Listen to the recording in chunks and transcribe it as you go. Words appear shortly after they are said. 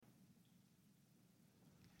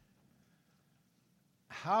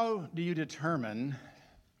How do you determine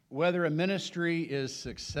whether a ministry is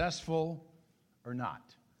successful or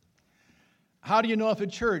not? How do you know if a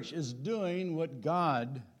church is doing what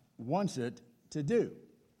God wants it to do?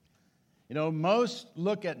 Most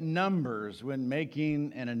look at numbers when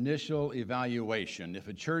making an initial evaluation. If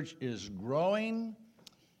a church is growing,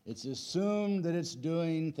 it's assumed that it's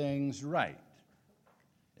doing things right.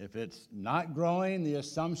 If it's not growing, the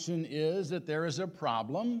assumption is that there is a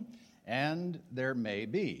problem, and there may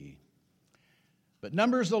be. But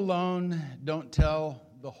numbers alone don't tell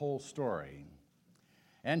the whole story.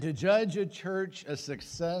 And to judge a church a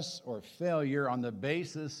success or failure on the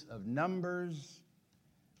basis of numbers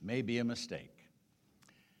may be a mistake.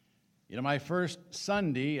 My first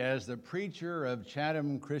Sunday as the preacher of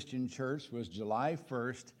Chatham Christian Church was July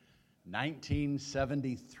 1st,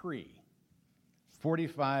 1973,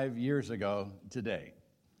 45 years ago today.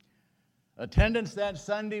 Attendance that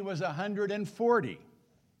Sunday was 140.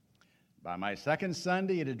 By my second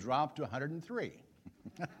Sunday, it had dropped to 103.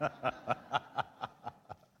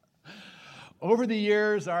 Over the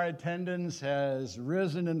years, our attendance has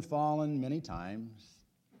risen and fallen many times.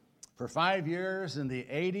 For 5 years in the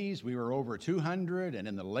 80s, we were over 200, and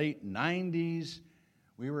in the late 90s,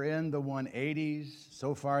 we were in the 180s.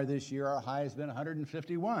 So far this year, our high has been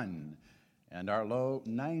 151, and our low,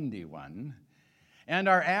 91. And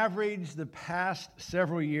our average the past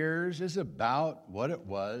several years is about what it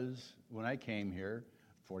was when I came here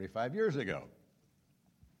 45 years ago.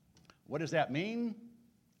 What does that mean?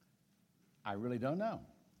 I really don't know.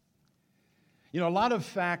 A lot of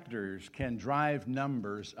factors can drive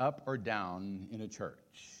numbers up or down in a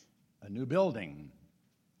church. A new building,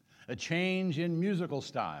 a change in musical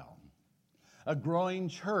style, a growing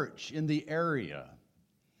church in the area,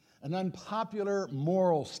 an unpopular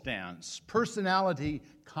moral stance, personality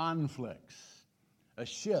conflicts, a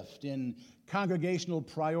shift in congregational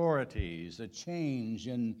priorities, a change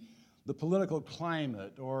in the political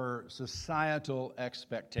climate or societal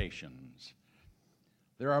expectations.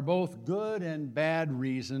 There are both good and bad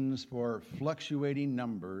reasons for fluctuating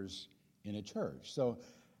numbers in a church. So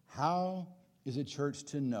how is a church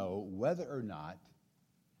to know whether or not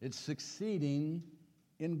it's succeeding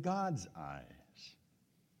in God's eyes?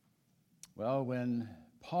 Well, when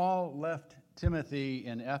Paul left Timothy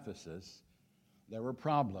in Ephesus, there were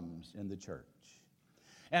problems in the church.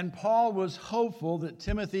 And Paul was hopeful that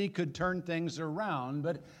Timothy could turn things around,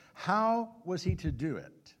 but how was he to do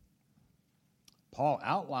it? Paul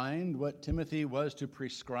outlined what Timothy was to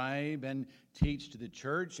prescribe and teach to the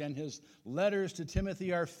church, and his letters to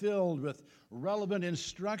Timothy are filled with relevant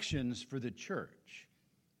instructions for the church.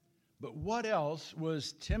 But what else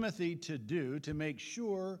was Timothy to do to make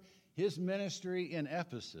sure his ministry in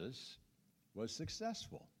Ephesus was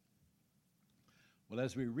successful? Well,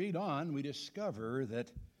 as we read on, we discover that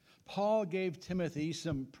Paul gave Timothy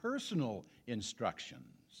some personal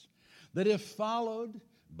instructions that, if followed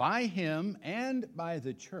by him and by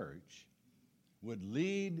the church, would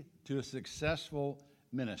lead to a successful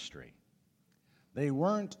ministry. They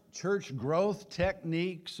weren't church growth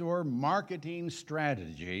techniques or marketing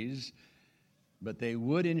strategies, but they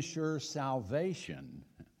would ensure salvation,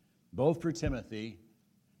 both for Timothy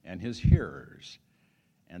and his hearers.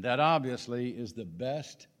 And that obviously is the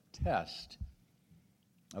best test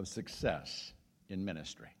of success in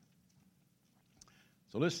ministry.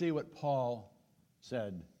 So let's see what Paul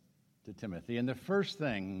said to Timothy. And the first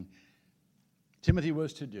thing Timothy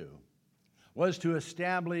was to do was to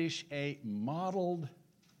establish a modeled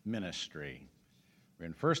ministry. We're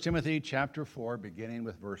in 1 Timothy chapter 4, beginning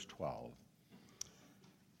with verse 12.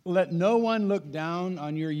 Let no one look down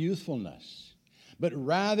on your youthfulness, but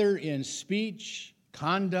rather in speech,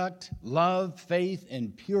 conduct, love, faith,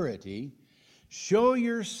 and purity, show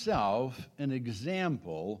yourself an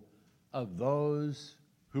example of those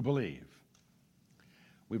who believe.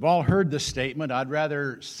 We've all heard the statement, I'd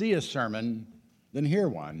rather see a sermon than hear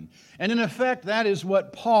one. And in effect, that is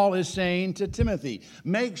what Paul is saying to Timothy.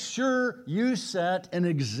 Make sure you set an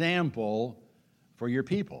example for your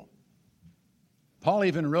people. Paul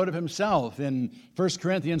even wrote of himself in 1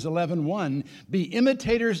 Corinthians 11:1, be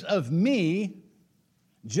imitators of me,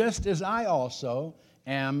 just as I also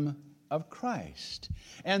am of Christ.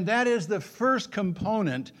 And that is the first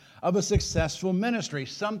component of a successful ministry,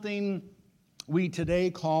 something we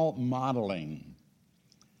today call modeling.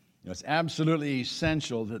 It's absolutely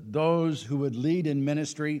essential that those who would lead in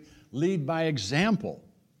ministry lead by example,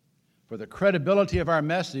 for the credibility of our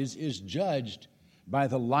message is judged by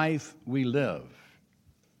the life we live.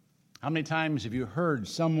 How many times have you heard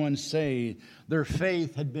someone say their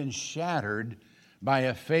faith had been shattered by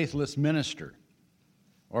a faithless minister?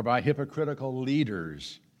 or by hypocritical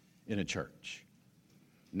leaders in a church.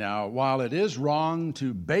 Now, while it is wrong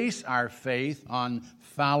to base our faith on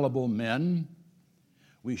fallible men,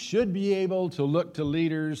 we should be able to look to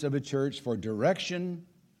leaders of a church for direction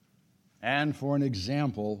and for an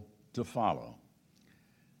example to follow.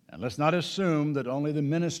 And let's not assume that only the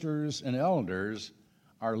ministers and elders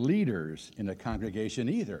are leaders in a congregation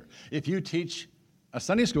either. If you teach a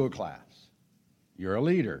Sunday school class, you're a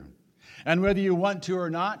leader. And whether you want to or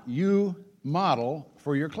not, you model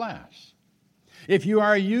for your class. If you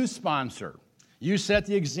are a youth sponsor, you set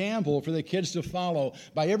the example for the kids to follow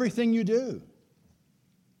by everything you do.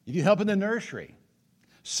 If you help in the nursery,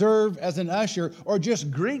 serve as an usher, or just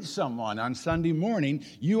greet someone on Sunday morning,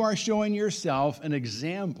 you are showing yourself an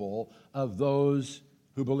example of those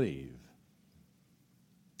who believe.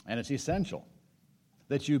 And it's essential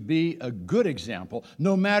that you be a good example,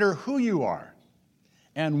 no matter who you are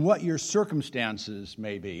and what your circumstances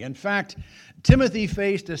may be. In fact, Timothy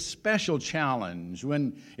faced a special challenge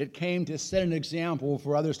when it came to set an example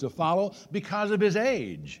for others to follow because of his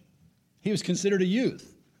age. He was considered a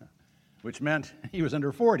youth, which meant he was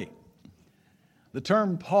under 40. The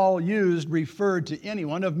term Paul used referred to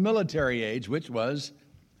anyone of military age, which was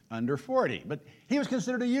under 40. But he was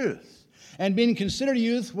considered a youth. And being considered a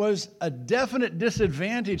youth was a definite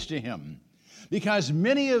disadvantage to him, because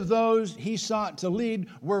many of those he sought to lead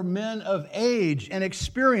were men of age and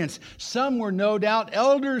experience. Some were no doubt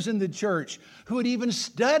elders in the church who had even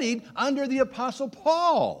studied under the Apostle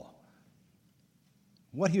Paul.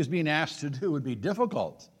 What he was being asked to do would be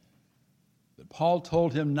difficult. But Paul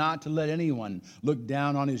told him not to let anyone look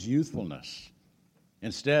down on his youthfulness.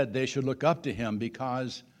 Instead, they should look up to him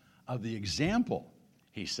because of the example,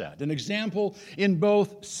 he said. An example in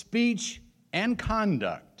both speech and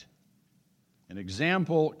conduct. An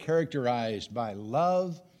example characterized by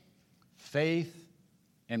love, faith,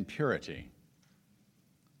 and purity.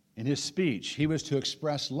 In his speech, he was to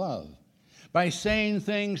express love by saying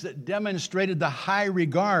things that demonstrated the high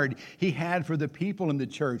regard he had for the people in the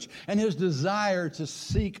church and his desire to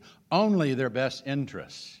seek only their best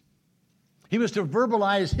interests. He was to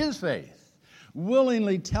verbalize his faith,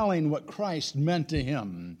 willingly telling what Christ meant to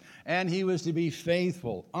him, and he was to be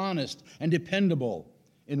faithful, honest, and dependable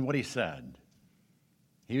in what he said.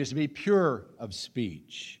 He was to be pure of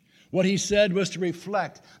speech. What he said was to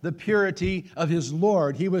reflect the purity of his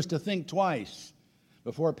Lord. He was to think twice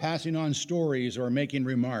before passing on stories or making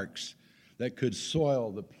remarks that could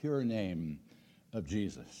soil the pure name of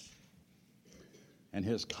Jesus. And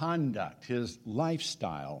his conduct, his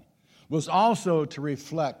lifestyle, was also to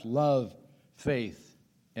reflect love, faith,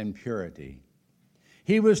 and purity.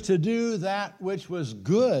 He was to do that which was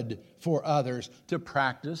good for others, to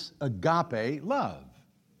practice agape love.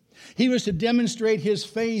 He was to demonstrate his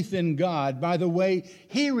faith in God by the way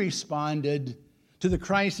he responded to the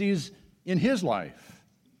crises in his life,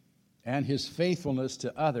 and his faithfulness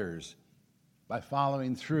to others by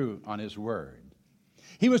following through on his word.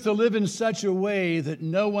 He was to live in such a way that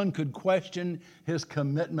no one could question his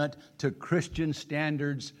commitment to Christian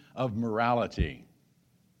standards of morality.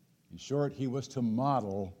 In short, he was to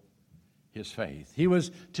model his faith. He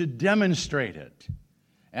was to demonstrate it,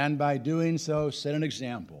 and by doing so, set an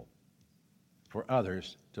example for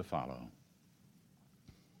others to follow.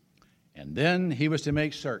 And then he was to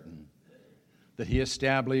make certain that he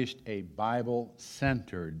established a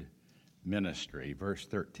Bible-centered ministry. Verse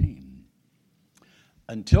 13.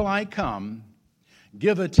 Until I come,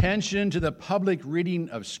 give attention to the public reading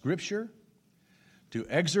of Scripture, to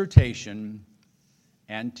exhortation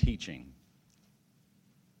and teaching.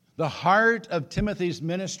 The heart of Timothy's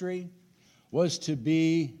ministry was to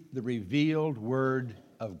be the revealed Word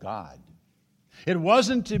of God. It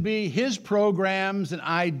wasn't to be his programs and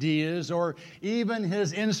ideas or even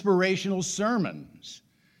his inspirational sermons.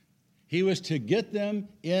 He was to get them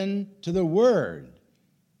into the Word.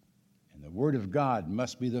 And the Word of God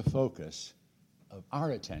must be the focus of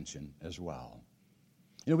our attention as well.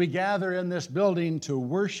 You know, we gather in this building to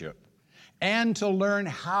worship and to learn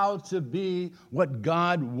how to be what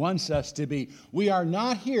God wants us to be. We are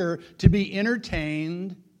not here to be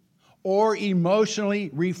entertained or emotionally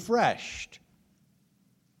refreshed.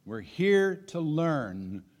 We're here to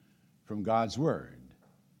learn from God's Word.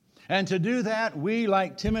 And to do that, we,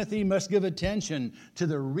 like Timothy, must give attention to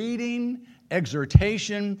the reading,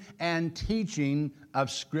 exhortation, and teaching of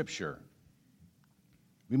Scripture.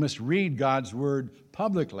 We must read God's Word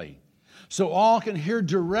publicly so all can hear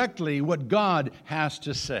directly what God has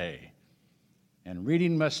to say. And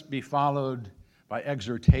reading must be followed by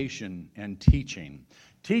exhortation and teaching.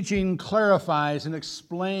 Teaching clarifies and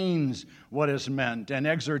explains what is meant, and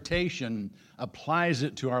exhortation applies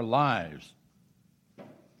it to our lives.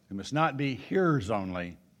 We must not be hearers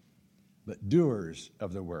only, but doers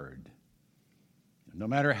of the word. No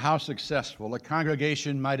matter how successful a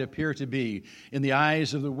congregation might appear to be in the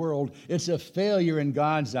eyes of the world, it's a failure in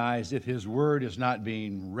God's eyes if His word is not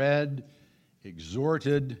being read,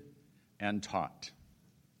 exhorted, and taught.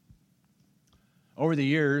 Over the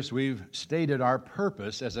years, we've stated our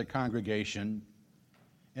purpose as a congregation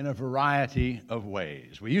in a variety of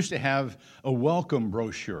ways. We used to have a welcome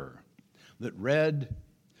brochure that read,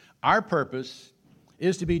 "Our purpose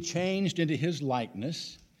is to be changed into His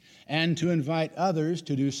likeness and to invite others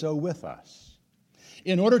to do so with us.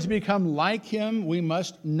 In order to become like Him, we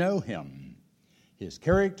must know Him. His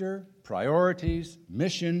character, priorities,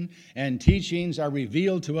 mission, and teachings are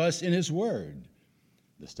revealed to us in His Word.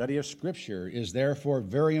 The study of Scripture is therefore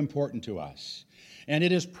very important to us, and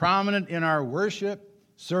it is prominent in our worship,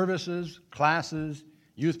 services, classes,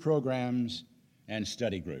 youth programs, and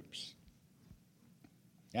study groups."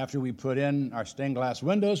 After we put in our stained glass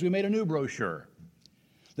windows, we made a new brochure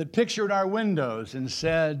that pictured our windows and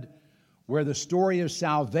said, "Where the story of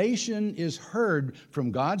salvation is heard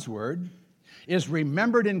from God's Word, is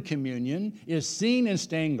remembered in communion, is seen in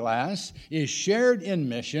stained glass, is shared in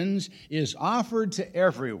missions, is offered to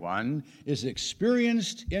everyone, is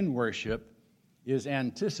experienced in worship, is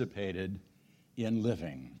anticipated in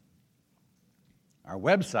living." Our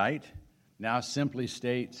website now simply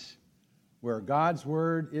states, "Where God's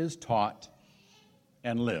Word is taught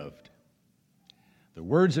and lived." The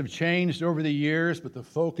words have changed over the years, but the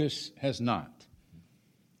focus has not.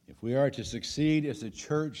 If we are to succeed as a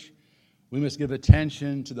church, we must give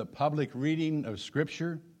attention to the public reading of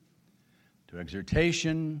Scripture, to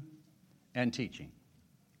exhortation and teaching.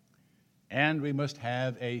 And we must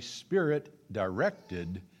have a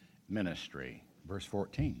Spirit-directed ministry. Verse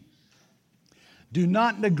 14. "Do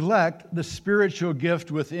not neglect the spiritual gift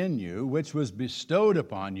within you, which was bestowed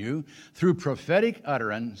upon you through prophetic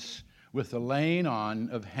utterance with the laying on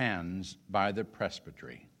of hands by the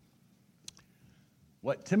presbytery."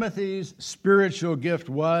 What Timothy's spiritual gift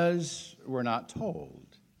was, we're not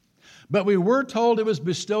told. But we were told it was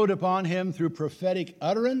bestowed upon him through prophetic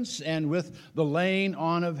utterance and with the laying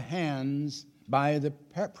on of hands by the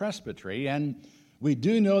presbytery. And we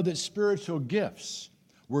do know that spiritual gifts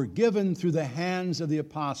were given through the hands of the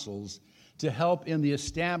apostles to help in the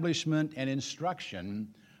establishment and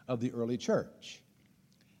instruction of the early church.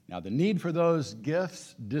 Now, the need for those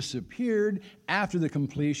gifts disappeared after the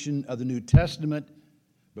completion of the New Testament,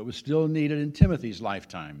 but was still needed in Timothy's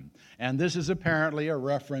lifetime. And this is apparently a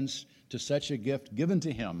reference to such a gift given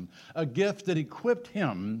to him, a gift that equipped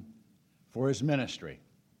him for his ministry.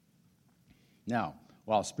 Now,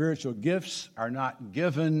 while spiritual gifts are not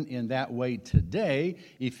given in that way today,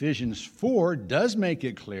 Ephesians 4 does make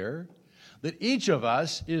it clear that each of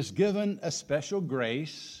us is given a special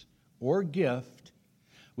grace or gift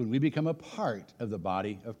when we become a part of the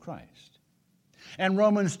body of Christ. And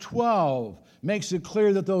Romans 12 makes it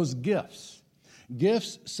clear that those gifts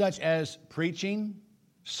such as preaching,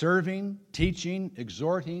 serving, teaching,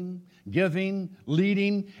 exhorting, giving,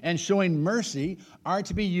 leading, and showing mercy are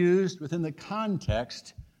to be used within the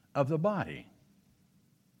context of the body.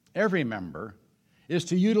 Every member is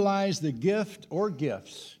to utilize the gift or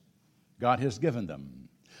gifts God has given them,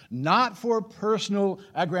 not for personal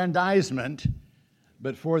aggrandizement,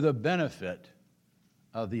 but for the benefit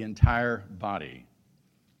of the entire body.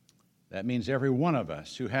 That means every one of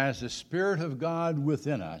us who has the Spirit of God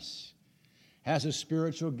within us has a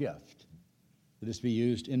spiritual gift that is to be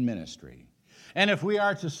used in ministry. And if we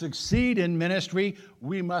are to succeed in ministry,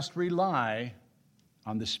 we must rely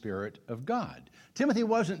on the Spirit of God. Timothy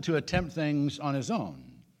wasn't to attempt things on his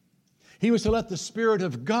own. He was to let the Spirit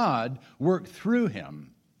of God work through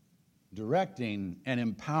him, directing and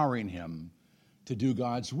empowering him to do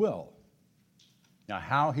God's will. Now,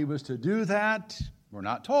 how he was to do that, we're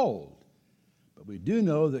not told. But we do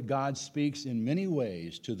know that God speaks in many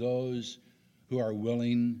ways to those who are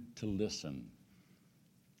willing to listen.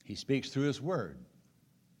 He speaks through His Word.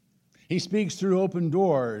 He speaks through open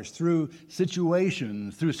doors, through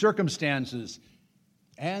situations, through circumstances,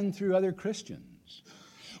 and through other Christians.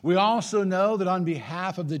 We also know that on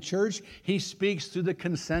behalf of the church, He speaks through the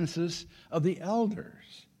consensus of the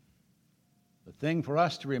elders. The thing for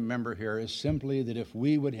us to remember here is simply that if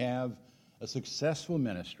we would have a successful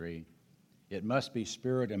ministry, it must be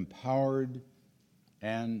Spirit-empowered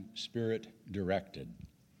and Spirit-directed.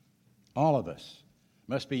 All of us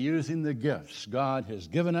must be using the gifts God has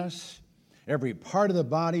given us. Every part of the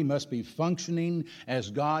body must be functioning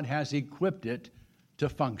as God has equipped it to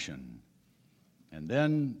function. And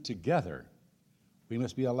then together, we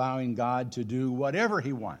must be allowing God to do whatever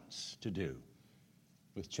He wants to do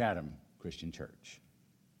with Chatham Christian Church,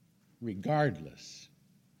 regardless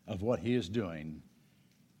of what He is doing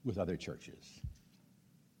with other churches.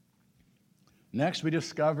 Next, we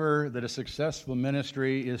discover that a successful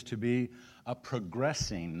ministry is to be a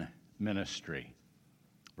progressing ministry.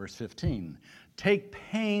 Verse 15, take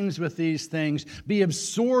pains with these things, be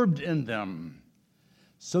absorbed in them,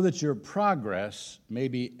 so that your progress may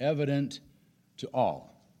be evident to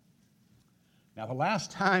all. Now, the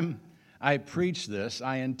last time I preached this,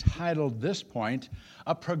 I entitled this point,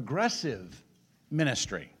 A Progressive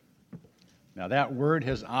Ministry. Now, that word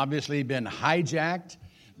has obviously been hijacked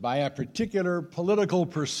by a particular political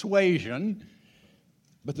persuasion,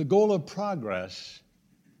 but the goal of progress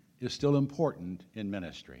is still important in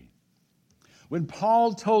ministry. When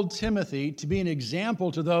Paul told Timothy to be an example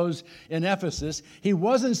to those in Ephesus, he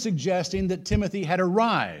wasn't suggesting that Timothy had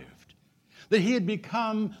arrived, that he had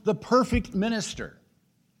become the perfect minister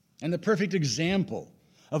and the perfect example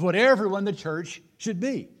of what everyone in the church should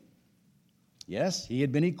be. Yes, he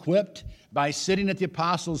had been equipped by sitting at the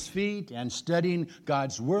apostles' feet and studying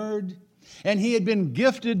God's word, and he had been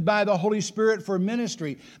gifted by the Holy Spirit for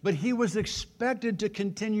ministry, but he was expected to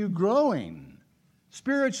continue growing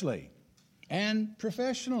spiritually and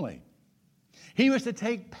professionally. He was to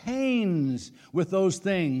take pains with those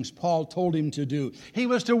things Paul told him to do. He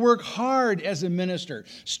was to work hard as a minister,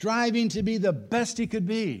 striving to be the best he could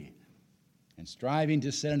be, and striving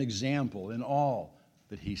to set an example in all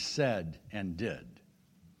that he said and did.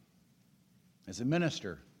 As a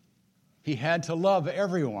minister, he had to love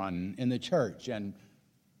everyone in the church, and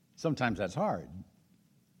sometimes that's hard.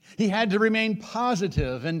 He had to remain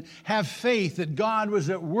positive and have faith that God was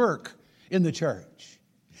at work in the church.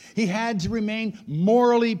 He had to remain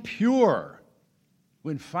morally pure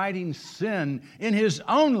when fighting sin in his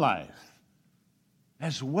own life,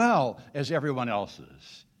 as well as everyone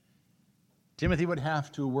else's. Timothy would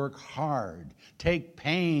have to work hard, take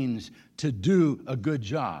pains to do a good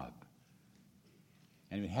job.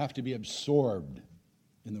 And he would have to be absorbed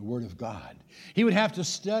in the Word of God. He would have to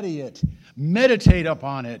study it, meditate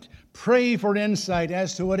upon it, pray for insight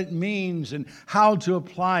as to what it means and how to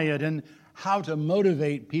apply it and how to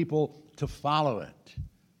motivate people to follow it.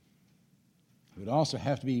 He would also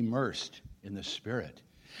have to be immersed in the Spirit.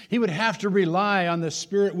 He would have to rely on the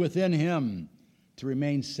Spirit within him to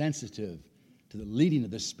remain sensitive to the leading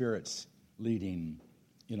of the Spirit's leading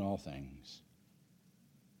in all things.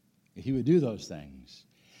 If he would do those things,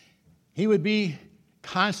 he would be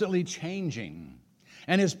constantly changing,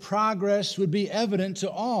 and his progress would be evident to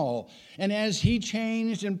all. And as he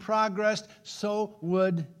changed and progressed, so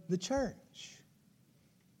would the church.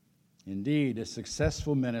 Indeed, a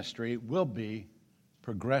successful ministry will be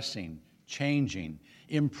progressing, changing,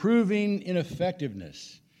 improving in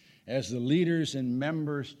effectiveness as the leaders and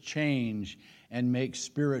members change and make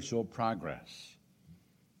spiritual progress.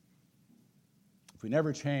 If we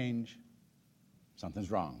never change, something's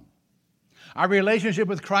wrong. Our relationship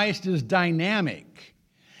with Christ is dynamic,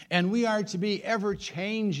 and we are to be ever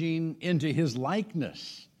changing into His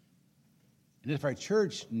likeness. And if our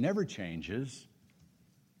church never changes,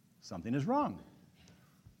 something is wrong.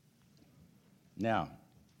 Now,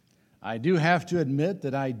 I do have to admit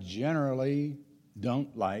that I generally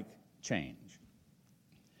don't like change.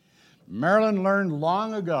 Marilyn learned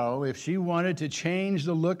long ago if she wanted to change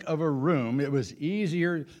the look of a room, it was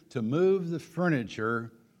easier to move the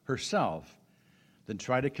furniture herself than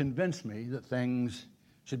try to convince me that things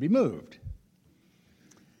should be moved.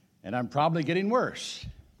 And I'm probably getting worse.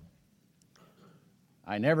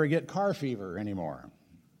 I never get car fever anymore.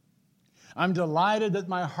 I'm delighted that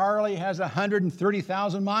my Harley has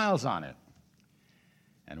 130,000 miles on it.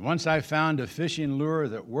 And once I've found a fishing lure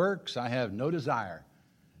that works, I have no desire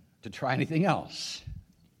to try anything else.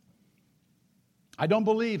 I don't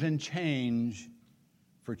believe in change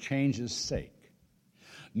for change's sake.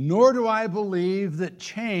 Nor do I believe that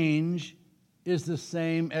change is the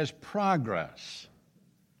same as progress.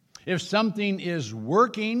 If something is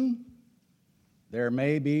working, there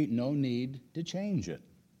may be no need to change it.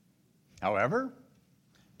 However,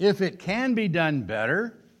 if it can be done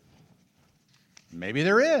better, maybe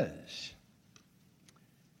there is.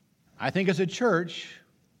 I think as a church,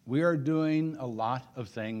 we are doing a lot of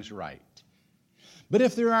things right. But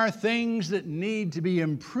if there are things that need to be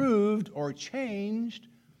improved or changed,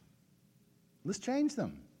 let's change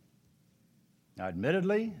them. Now,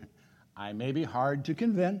 admittedly, I may be hard to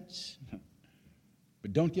convince,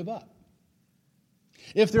 but don't give up.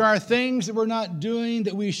 If there are things that we're not doing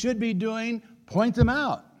that we should be doing, point them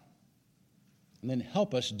out. and then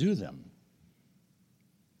help us do them.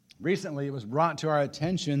 Recently, it was brought to our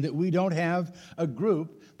attention that we don't have a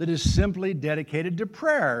group that is simply dedicated to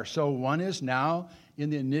prayer, so one is now in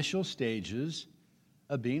the initial stages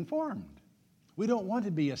of being formed. We don't want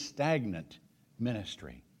to be a stagnant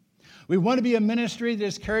ministry. We want to be a ministry that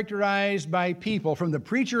is characterized by people from the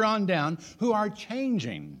preacher on down who are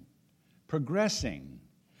changing, progressing,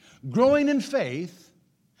 growing in faith,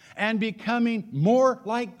 and becoming more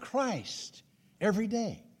like Christ every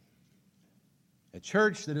day. A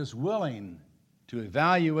church that is willing to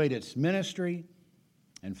evaluate its ministry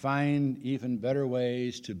and find even better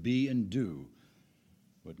ways to be and do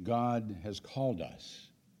what God has called us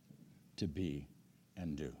to be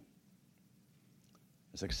and do.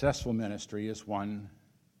 A successful ministry is one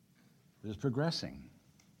that is progressing.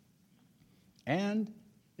 And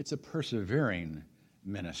it's a persevering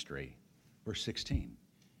ministry. Verse 16.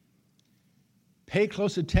 Pay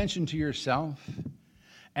close attention to yourself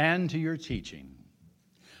and to your teaching.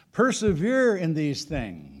 Persevere in these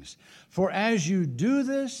things, for as you do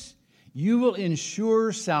this, you will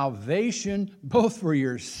ensure salvation both for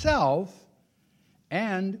yourself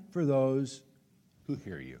and for those who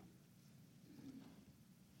hear you.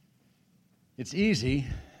 It's easy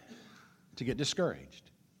to get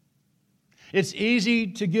discouraged. It's easy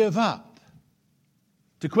to give up,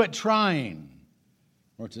 to quit trying,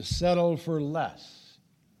 or to settle for less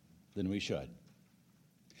than we should.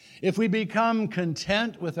 If we become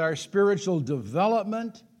content with our spiritual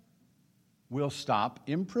development, we'll stop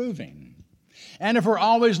improving. And if we're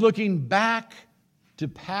always looking back to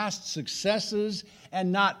past successes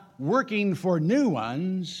and not working for new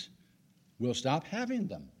ones, we'll stop having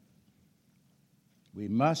them. We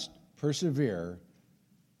must persevere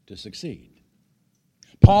to succeed.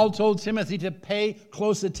 Paul told Timothy to pay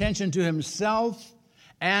close attention to himself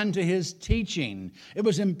and to his teaching. It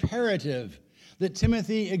was imperative that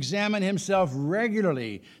Timothy examine himself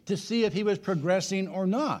regularly to see if he was progressing or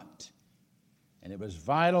not. And it was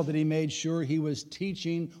vital that he made sure he was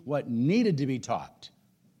teaching what needed to be taught,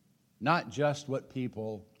 not just what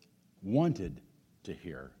people wanted to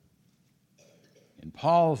hear. In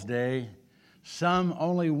Paul's day, some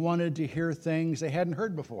only wanted to hear things they hadn't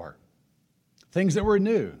heard before, things that were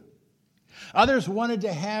new. Others wanted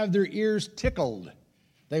to have their ears tickled.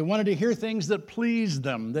 They wanted to hear things that pleased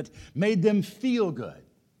them, that made them feel good.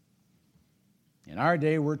 In our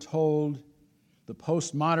day, we're told the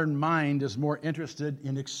postmodern mind is more interested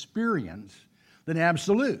in experience than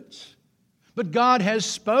absolutes. But God has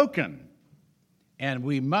spoken, and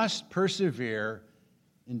we must persevere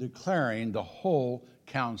in declaring the whole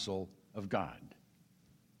counsel of God.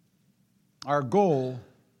 Our goal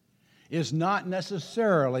is not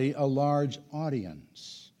necessarily a large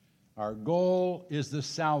audience. Our goal is the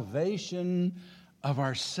salvation of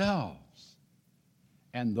ourselves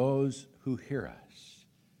and those who hear us.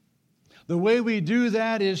 The way we do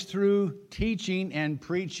that is through teaching and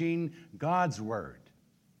preaching God's Word.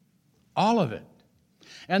 All of it.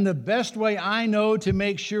 And the best way I know to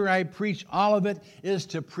make sure I preach all of it is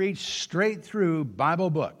to preach straight through Bible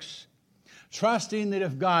books, trusting that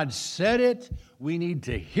if God said it, we need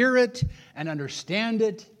to hear it and understand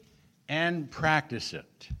it and practice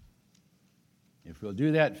it. If we'll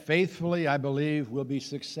do that faithfully, I believe we'll be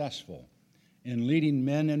successful in leading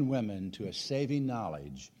men and women to a saving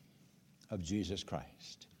knowledge of Jesus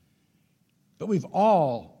Christ. But we've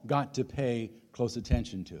all got to pay close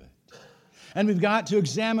attention to it. And we've got to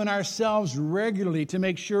examine ourselves regularly to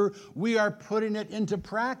make sure we are putting it into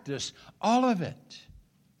practice, all of it.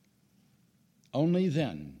 Only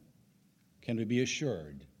then can we be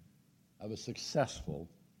assured of a successful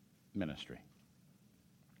ministry.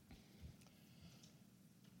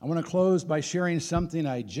 I want to close by sharing something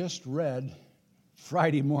I just read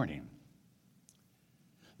Friday morning.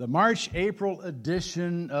 The March-April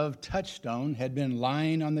edition of Touchstone had been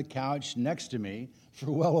lying on the couch next to me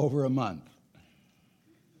for well over a month.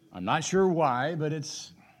 I'm not sure why, but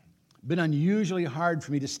it's been unusually hard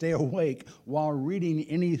for me to stay awake while reading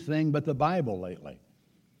anything but the Bible lately.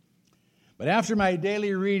 But after my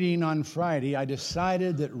daily reading on Friday, I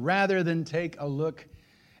decided that rather than take a look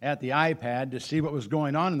at the iPad to see what was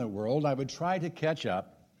going on in the world, I would try to catch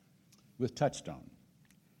up with Touchstone.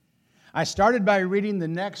 I started by reading the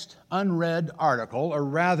next unread article, a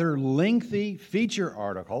rather lengthy feature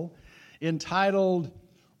article entitled,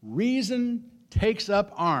 "Reason Takes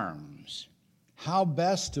Up Arms, How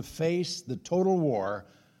Best to Face the Total War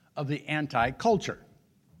of the Anti-Culture."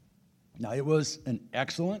 Now, it was an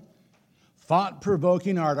excellent,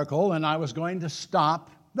 thought-provoking article, and I was going to stop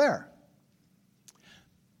there.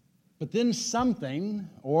 But then something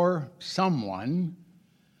or someone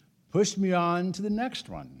pushed me on to the next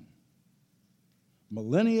one.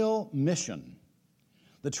 Millennial mission.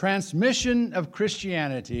 The transmission of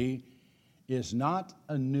Christianity is not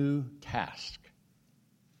a new task.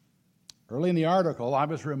 Early in the article, I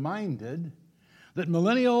was reminded that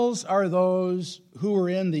millennials are those who were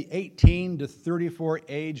in the 18 to 34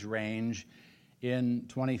 age range in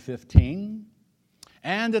 2015,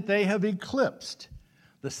 and that they have eclipsed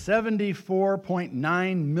the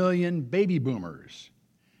 74.9 million baby boomers,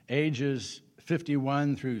 ages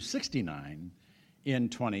 51 through 69, in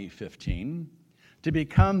 2015, to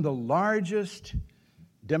become the largest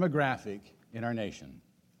demographic in our nation.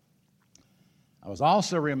 I was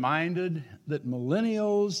also reminded that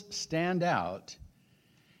millennials stand out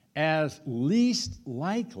as least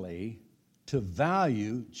likely to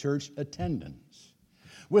value church attendance,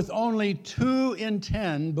 with only 2 in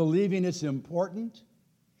 10 believing it's important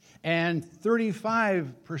and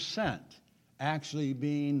 35% actually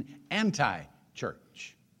being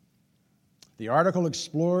anti-church. The article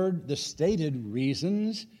explored the stated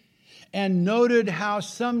reasons and noted how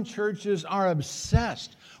some churches are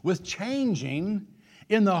obsessed with changing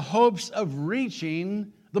in the hopes of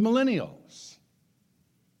reaching the millennials.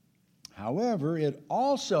 However, it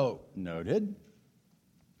also noted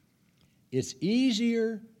it's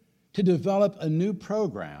easier to develop a new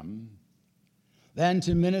program than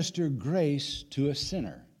to minister grace to a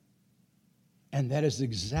sinner. And that is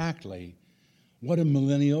exactly what a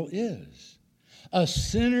millennial is. A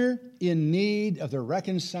sinner in need of the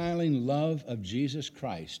reconciling love of Jesus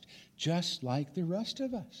Christ, just like the rest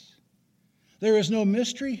of us. There is no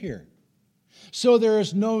mystery here. So there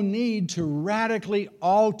is no need to radically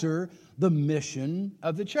alter the mission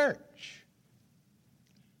of the church.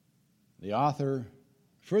 The author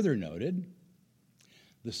further noted,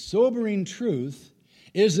 the sobering truth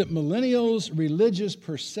is that millennials' religious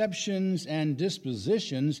perceptions and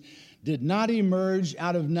dispositions did not emerge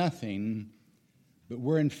out of nothing, but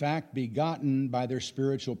were in fact begotten by their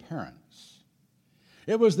spiritual parents.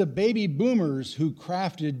 It was the baby boomers who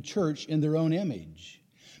crafted church in their own image,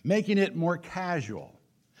 making it more casual,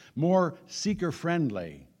 more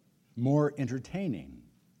seeker-friendly, more entertaining.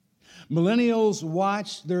 Millennials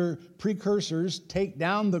watched their precursors take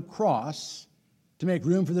down the cross to make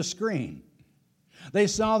room for the screen. They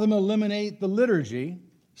saw them eliminate the liturgy,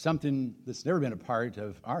 something that's never been a part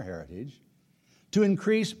of our heritage, to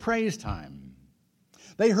increase praise time.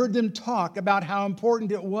 They heard them talk about how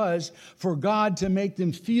important it was for God to make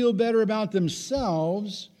them feel better about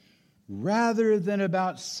themselves rather than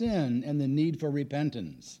about sin and the need for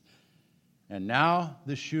repentance. And now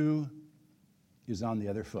the shoe is on the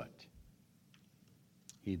other foot.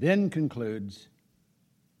 He then concludes,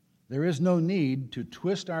 there is no need to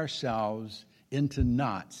twist ourselves into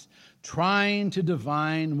knots, trying to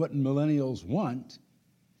divine what millennials want,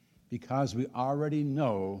 because we already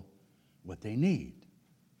know what they need.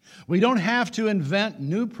 We don't have to invent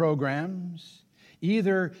new programs,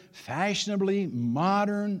 either fashionably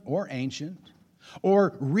modern or ancient,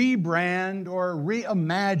 or rebrand or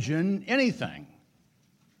reimagine anything.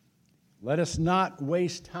 Let us not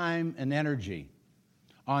waste time and energy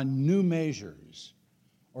on new measures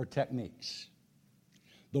or techniques.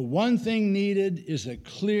 The one thing needed is a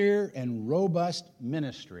clear and robust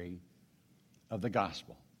ministry of the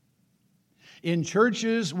gospel. In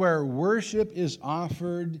churches where worship is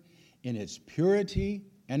offered in its purity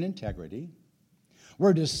and integrity,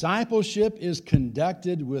 where discipleship is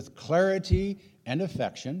conducted with clarity and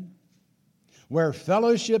affection, where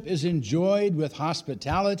fellowship is enjoyed with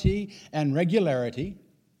hospitality and regularity,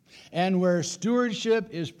 and where stewardship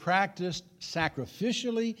is practiced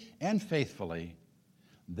sacrificially and faithfully,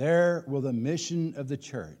 there will the mission of the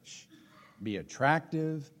church be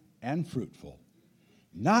attractive and fruitful,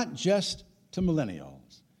 not just to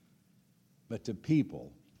millennials, but to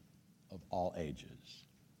people of all ages.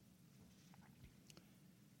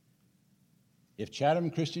 If Chatham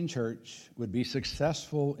Christian Church would be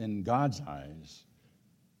successful in God's eyes,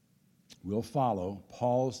 we'll follow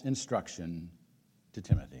Paul's instruction to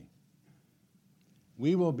Timothy.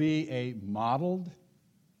 We will be a modeled,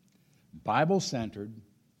 Bible-centered,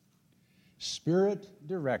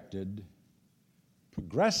 Spirit-directed,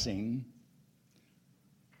 progressing,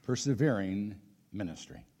 persevering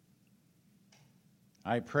ministry.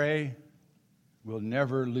 I pray we'll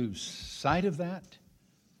never lose sight of that,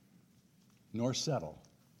 nor settle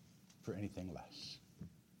for anything less.